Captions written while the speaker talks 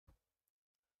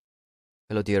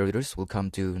Hello dear readers, welcome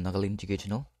to Nagaland TK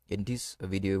channel. In this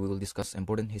video, we will discuss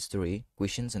important history,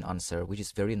 questions and answer, which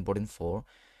is very important for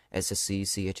SSC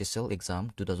CHSL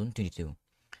exam 2022.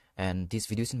 And this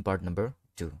video is in part number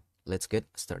 2. Let's get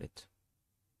started.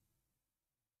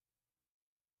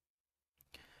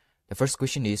 The first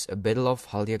question is, a Battle of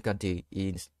Haldiakati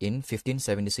in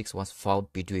 1576 was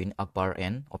fought between Akbar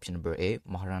and option number A,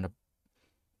 Maharana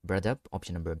Pratap,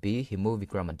 option number B, Himu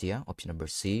Vikramaditya, option number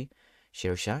C,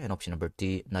 Sher Shah, and option number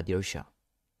D, Nadir Shah.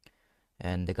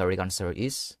 And the correct answer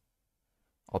is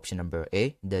option number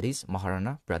A, that is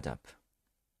Maharana Pratap.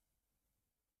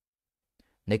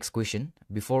 Next question,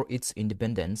 before its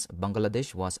independence,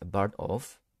 Bangladesh was a part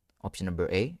of option number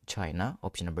A, China,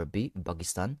 option number B,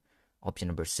 Pakistan, option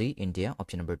number C, India,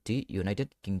 option number D,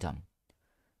 United Kingdom.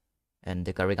 And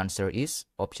the correct answer is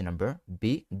option number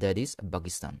B, that is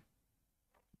Pakistan.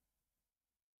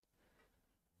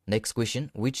 Next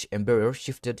question, which emperor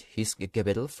shifted his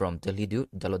capital from Delhi to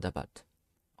Daulabad?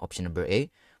 Option number A,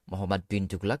 Muhammad bin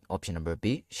Tughlaq, option number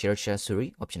B, Sher Shah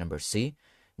Suri, option number C,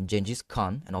 Genghis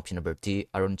Khan, and option number D,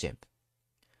 Aurangzeb.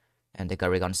 And the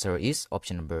correct answer is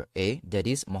option number A, that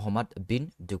is Muhammad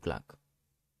bin Tughlaq.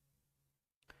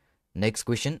 Next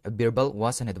question, Birbal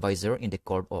was an advisor in the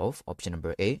court of option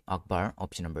number A, Akbar,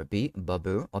 option number B,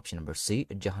 Babur, option number C,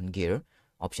 Jahangir,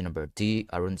 option number D,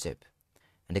 Aurangzeb.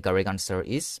 And the correct answer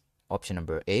is option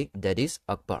number A, that is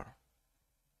Akbar.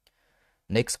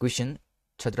 Next question,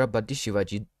 Chhatrapati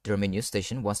Shivaji Terminus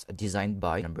station was designed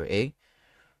by number A,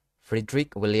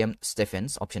 Frederick William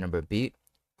Stephens, option number B,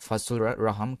 Fazlur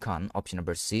Rahman Khan, option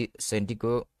number C,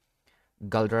 Sandiago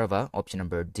Galdrava, option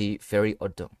number D, Ferry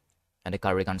Otto. And the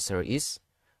correct answer is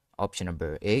option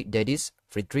number A, that is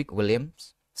Frederick William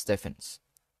Stephens.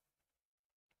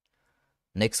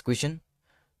 Next question,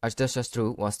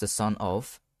 Ajatasattu was the son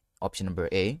of option number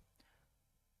A,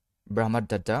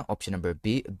 Brahmadatta, option number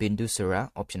B,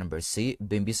 Bindusara, option number C,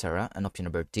 Bimbisara, and option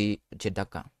number D,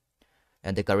 Jedaka.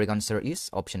 And the correct answer is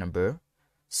option number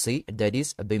C, that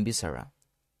is Bimbisara.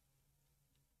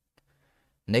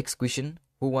 Next question,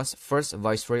 who was first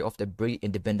viceroy of the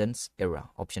pre-independence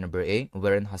era? Option number A,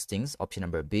 Warren Hastings, option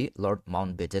number B, Lord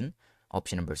Mountbatten,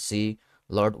 option number C,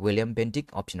 Lord William Bentinck,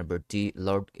 option number D,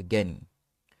 Lord Canning.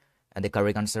 And the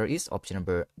correct answer is option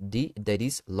number D, that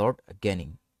is Lord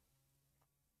Canning.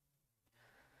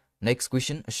 Next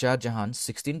question, Shah Jahan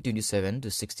 1627 to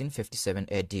 1657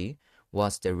 AD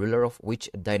was the ruler of which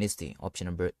dynasty? Option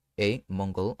number A,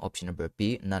 Mongol, option number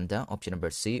B, Nanda, option number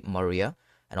C, Maurya,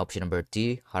 and option number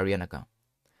D, Haryanaka.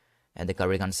 And the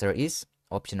correct answer is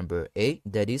option number A,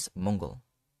 that is Mongol.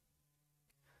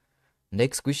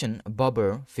 Next question,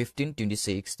 Babur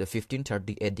 1526 to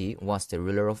 1530 AD was the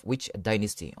ruler of which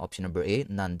dynasty? Option number A,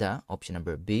 Nanda, option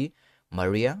number B,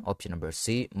 Maurya, option number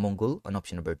C, Mongol, and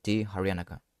option number D,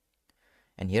 Haryanaka.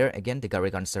 And here again the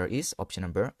correct answer is option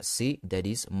number C, that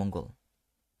is Mongol.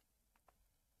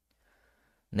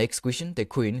 Next question, the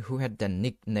queen who had the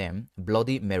nickname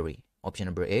Bloody Mary. Option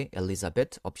number A,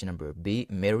 Elizabeth, option number B,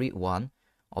 Mary I,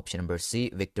 option number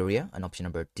C, Victoria, and option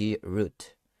number D,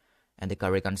 Ruth. And the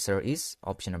correct answer is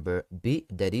option number B,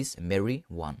 that is Mary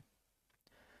I.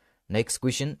 Next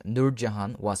question, Nur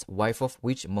Jahan was wife of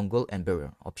which Mongol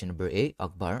emperor? Option number A,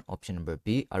 Akbar, option number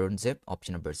B, Aurangzeb,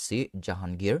 option number C,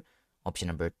 Jahangir, option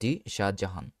number D, Shah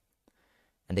Jahan.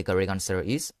 And the correct answer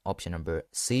is option number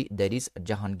C, that is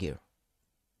Jahangir.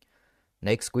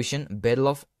 Next question, Battle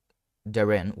of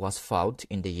Daren was fought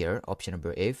in the year option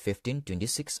number A,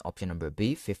 1526, option number B,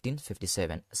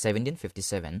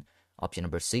 1757, option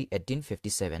number C,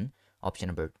 1857, option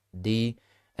number D,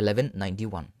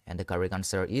 1191. And the correct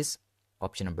answer is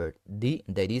option number D,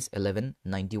 that is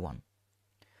 1191.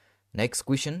 Next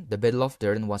question, the Battle of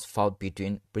Daren was fought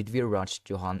between Prithviraj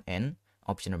Chauhan and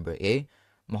option number A,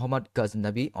 Muhammad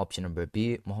Ghaznavi, option number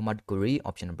B, Muhammad Ghori,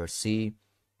 option number C,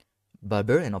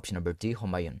 Babur, and option number D,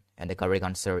 Humayun. And the correct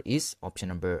answer is option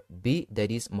number B,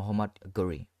 that is Muhammad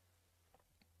Ghori.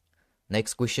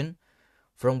 Next question,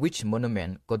 from which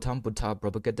monument Gautam Buddha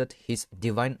propagated his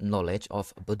divine knowledge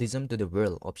of Buddhism to the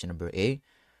world? Option number A,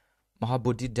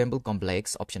 Mahabodhi Temple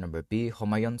Complex, option number B,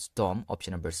 Humayun's Tomb,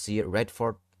 option number C, Red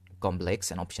Fort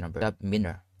Complex, and option number D,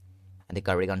 Minar. And the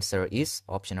correct answer is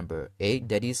option number A,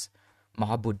 that is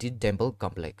Mahabodhi Temple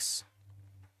Complex.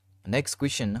 Next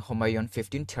question, Humayun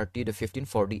 1530 to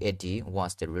 1540 AD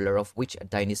was the ruler of which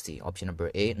dynasty? Option number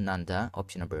A, Nanda,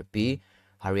 option number B,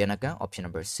 Haryanaka, option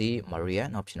number C, Maurya,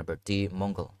 and option number D,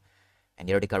 Mongol. And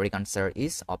here the correct answer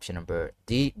is option number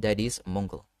D, that is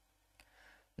Mongol.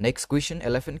 Next question,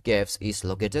 Elephant Caves is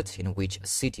located in which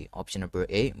city? Option number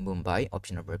A, Mumbai,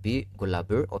 option number B,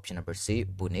 Kolhapur, option number C,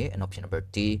 Pune, and option number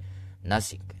D,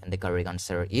 Nasik. And the correct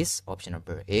answer is option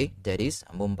number A, that is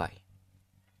Mumbai.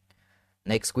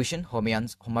 Next question,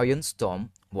 Humayun's tomb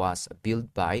was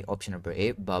built by option number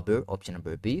A, Babur, option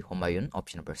number B, Humayun,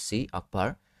 option number C,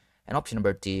 Akbar, and option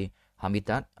number D,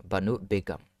 Hamida Banu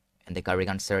Begum. And the correct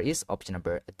answer is option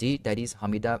number D, that is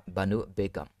Hamida Banu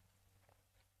Begum.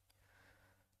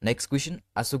 Next question,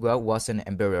 Asuga was an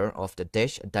emperor of the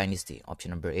Dash dynasty. Option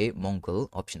number A, Mongol,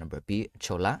 option number B,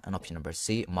 Chola, and option number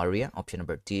C, Maurya, option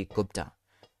number D, Gupta.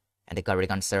 And the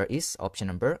correct answer is option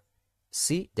number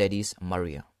C, that is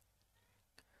Maurya.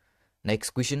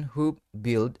 Next question, who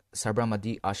built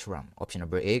Sabarmati Ashram? Option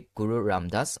number A, Guru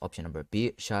Ramdas, option number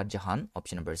B, Shah Jahan,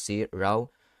 option number C, Rao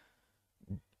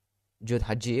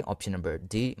Jodhaji, option number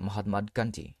D, Mahatma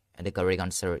Gandhi. And the correct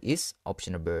answer is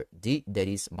option number D, that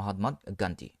is Mahatma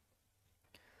Gandhi.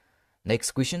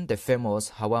 Next question, the famous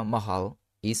Hawa Mahal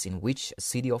is in which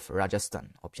city of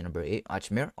Rajasthan? Option number A,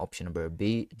 Ajmer, option number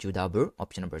B, Jodhpur,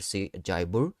 option number C,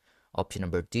 Jaipur, option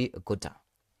number D, Kota.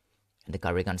 And the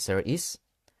correct answer is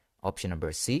option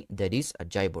number C, that is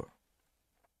Jaipur.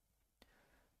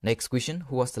 Next question,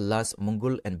 who was the last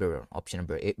Mongol emperor? Option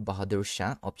number A, Bahadur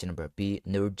Shah, option number B,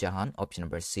 Nur Jahan, option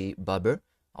number C, Babur,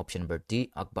 option number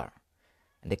D, Akbar.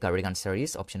 And the correct answer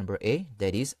is option number A,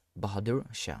 that is Bahadur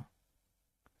Shah.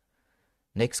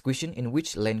 Next question, in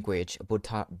which language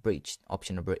Buddha preached?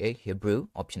 Option number A, Hebrew,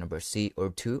 option number C,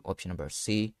 Urdu, option number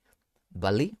C,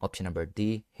 Bali, option number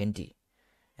D, Hindi.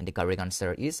 And the correct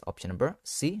answer is option number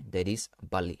C, that is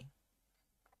Bali.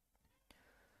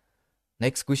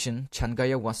 Next question,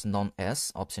 Changaya was known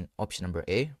as option number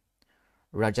A,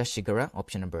 Rajashigara,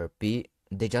 option number B,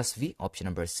 Dejasvi, option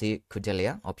number C,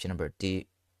 Kudelia, option number D,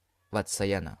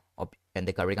 Vatsayana. And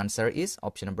the correct answer is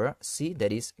option number C,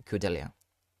 that is Kudelia.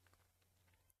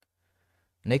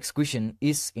 Next question,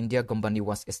 East India Company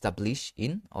was established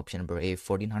in option number A,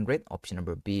 1400, option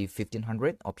number B,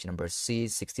 1500, option number C,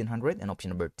 1600, and option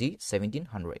number D,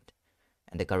 1700.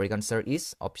 And the correct answer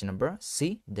is option number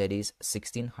C, that is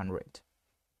 1600.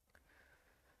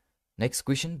 Next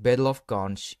question, Battle of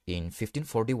Ganj in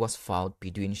 1540 was fought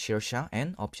between Sher Shah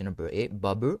and option number A,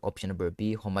 Babur, option number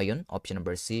B, Humayun, option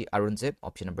number C, Aurangzeb,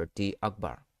 option number D,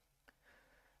 Akbar.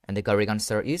 And the correct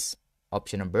answer is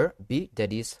option number B,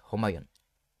 that is Humayun.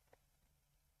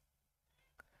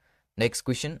 Next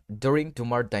question, during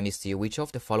Tomar dynasty, which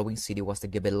of the following city was the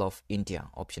capital of India?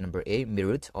 Option number A,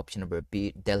 Meerut, option number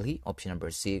B, Delhi, option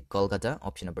number C, Kolkata,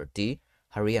 option number D,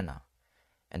 Haryana.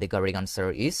 And the correct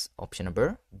answer is option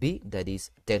number B, that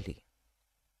is Delhi.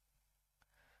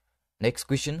 Next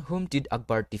question, whom did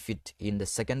Akbar defeat in the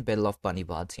second battle of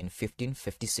Panipat in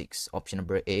 1556? Option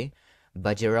number A,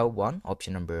 Bajirao I,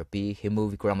 option number B,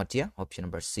 Himu Vikramaditya, option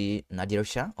number C, Nadir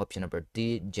Shah, option number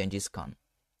D, Genghis Khan.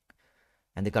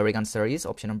 And the correct answer is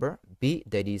option number B,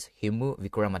 that is Himu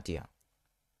Vikramaditya.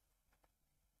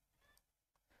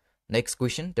 Next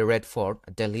question, the Red Fort,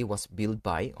 Delhi, was built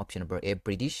by option number A,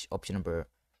 British, option number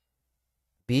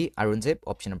B, Aurangzeb,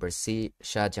 option number C,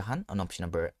 Shah Jahan, and option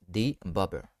number D,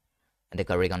 Babur. And the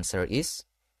correct answer is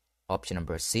option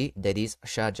number C, that is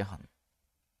Shah Jahan.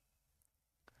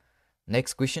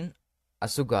 Next question,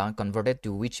 Asuga converted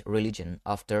to which religion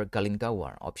after Kalinga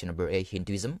War? Option number A,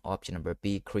 Hinduism, option number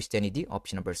B, Christianity,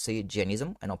 option number C,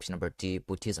 Jainism, and option number D,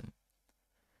 Buddhism.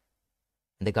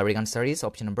 And the correct answer is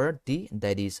option number D,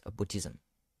 that is Buddhism.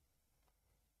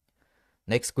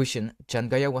 Next question,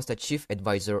 Changaya was the chief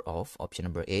advisor of option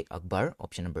number A, Akbar,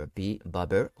 option number B,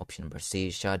 Babur, option number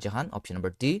C, Shah Jahan, option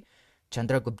number D,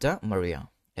 Chandragupta Maurya.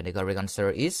 And the correct answer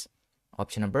is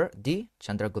option number D,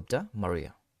 Chandragupta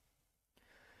Maurya.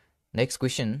 Next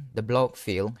question, the block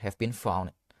field have been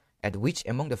found at which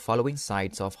among the following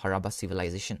sites of Harappa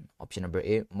civilization? Option number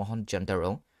A,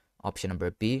 Mohenjo-daro, option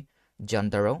number B,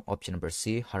 Jandaro, option number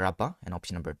C, Harappa, and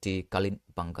option number D,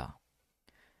 Kalimpanga.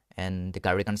 And the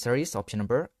correct answer is option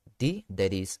number D,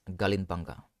 that is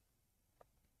Kalimpanga.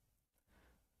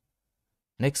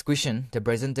 Next question, the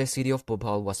present-day city of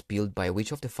Bhopal was built by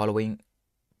which of the following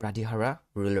Pratihara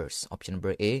rulers? Option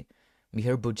number A,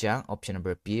 Mihir Bhuja, option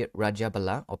number B, Raja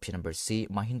Bala, option number C,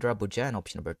 Mahindra Bhuja, and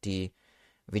option number D,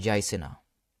 Vijay Sena.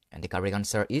 And the correct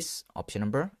answer is option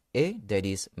number A, that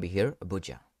is Mihir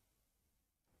Bhuja.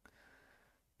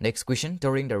 Next question,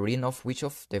 during the reign of which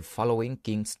of the following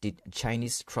kings did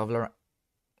Chinese traveler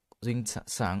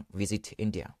Xuanzang visit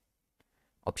India?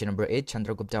 Option number A,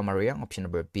 Chandragupta Maurya, option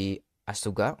number B,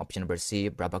 Asuga, option number C,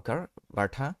 Prabhakar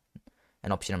Vartha,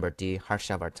 and option number D,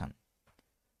 Harshavardhan.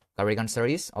 Correct answer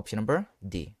is option number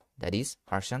D, that is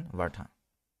Harshavardhan.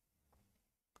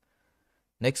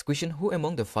 Next question, who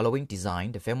among the following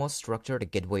designed the famous structure, the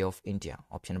Gateway of India?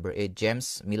 Option number A,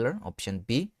 James Miller, option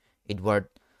B, Edward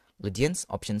Lydians.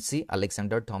 Option C,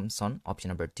 Alexander Thomson. Option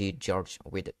number D, George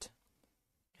Whitted.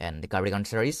 And the correct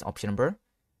answer is option number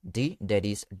D, that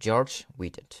is George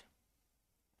Whitted.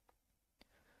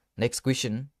 Next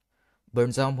question.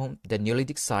 Burnjam, the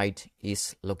Neolithic site,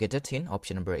 is located in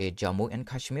option number A, Jammu and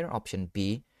Kashmir. Option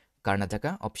B,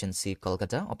 Karnataka. Option C,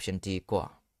 Kolkata. Option D,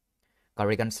 Goa.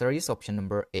 Correct answer is option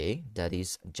number A, that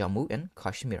is Jammu and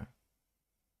Kashmir.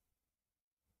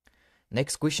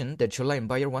 Next question. The Chola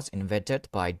Empire was invaded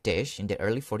by Daesh in the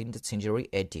early 14th century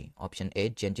AD. Option A,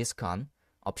 Genghis Khan.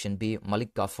 Option B,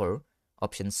 Malik Kafur.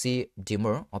 Option C,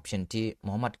 Timur. Option D,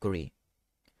 Muhammad Ghuri.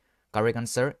 Correct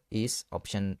answer is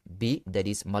option B, that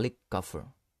is Malik Kafur.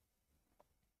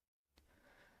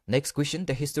 Next question.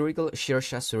 The historical Sher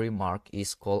Shah Suri mark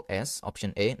is called as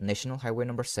option A, National Highway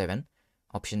number 7.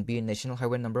 Option B, National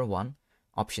Highway number 1.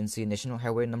 Option C, National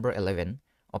Highway number 11.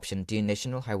 Option D,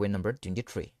 National Highway number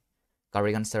 23.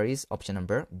 Correct answer is option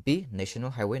number B,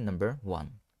 National Highway number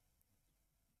 1.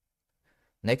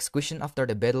 Next question. After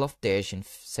the Battle of Daesh in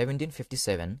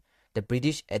 1757, the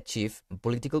British achieved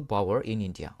political power in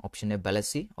India. Option A,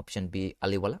 Balasi. Option B,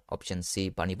 Aliwala. Option C,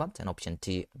 Panipat. And option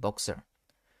D, Boxer.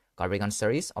 Correct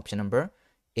answer is option number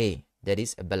A, that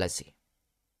is Balasi.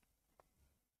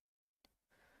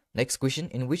 Next question.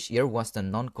 In which year was the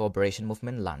non-cooperation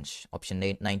movement launched? Option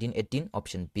A, 1918.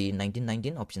 Option B,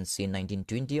 1919. Option C,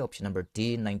 1920. Option number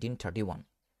D, 1931.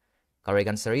 Correct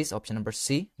answer is option number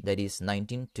C, that is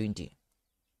 1920.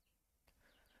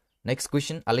 Next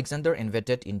question. Alexander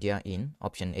invaded India in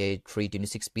option A,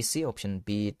 326 BC. Option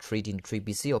B, 323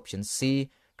 BC. Option C,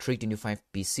 325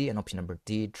 BC. And option number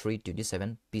D,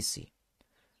 327 BC.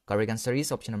 Correct answer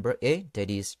is option number A, that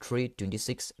is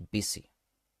 326 BC.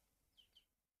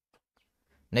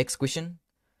 Next question.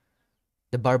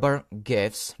 The Barbar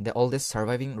Caves, the oldest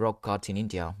surviving rock cut in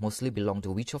India, mostly belong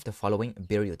to which of the following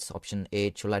periods? Option A,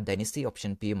 Chola Dynasty.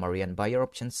 Option B, Maurya Empire.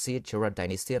 Option C, Chora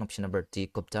Dynasty. And option number D,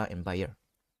 Gupta Empire.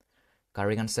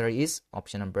 Correct answer is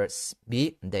option number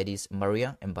B, that is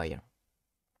Maurya Empire.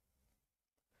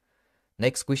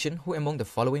 Next question. Who among the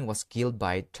following was killed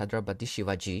by Chhatrapati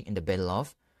Shivaji in the Battle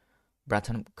of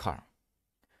Brathankar?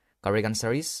 Correct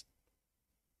answer is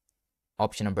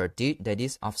option number D, that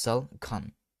is Afzal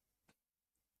Khan.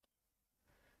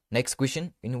 Next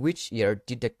question. In which year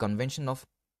did the Convention of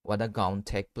Wadagaon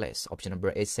take place? Option number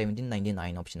A,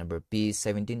 1799. Option number B,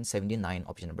 1779.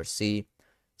 Option number C,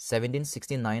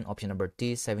 1769. Option number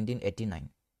D, 1789.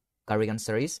 Correct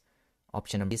answer is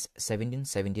option number is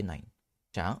 1779.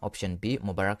 Option B,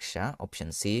 Mubarak Shah.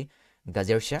 Option C,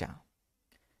 Ghazer Shah.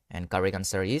 And correct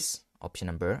answer is option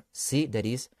number C, that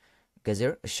is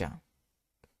Ghazer Shah.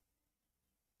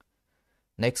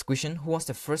 Next question. Who was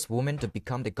the first woman to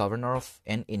become the governor of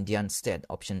an Indian state?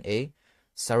 Option A,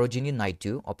 Sarojini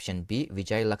Naidu. Option B,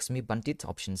 Vijay Lakshmi Pandit.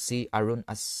 Option C, Arun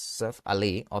Asaf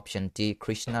Ali. Option D,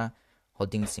 Krishna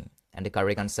Hoding Singh. And the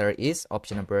correct answer is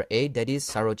option number A, that is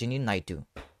Sarojini Naidu.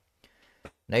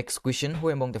 Next question. Who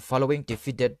among the following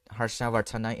defeated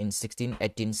Harshavardhana in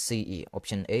 1618 CE?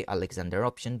 Option A, Alexander.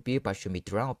 Option B,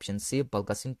 Bashumitra. Option C,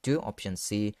 Balgasin II. Option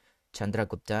C,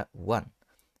 Chandragupta I.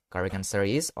 Correct answer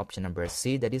is option number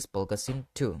C, that is Balgasin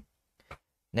II.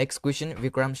 Next question.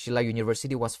 Vikramshila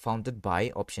University was founded by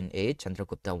option A,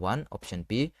 Chandragupta I. Option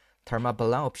B,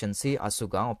 Dharmabala. Option C,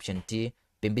 Asuga. Option D,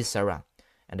 Bimbisara.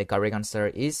 And the correct answer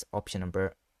is option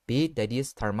number B, that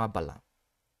is Dharmabala.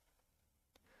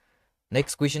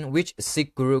 Next question. Which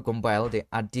Sikh Guru compiled the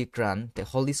Adi Quran, the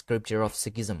holy scripture of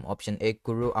Sikhism? Option A,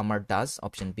 Guru Amar Das.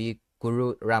 Option B,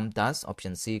 Guru Ram Das.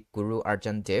 Option C, Guru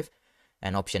Arjan Dev.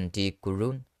 And option D,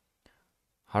 Guru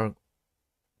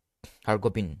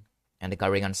Hargobind. And the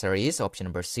correct answer is option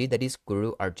number C, that is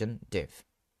Guru Arjan Dev.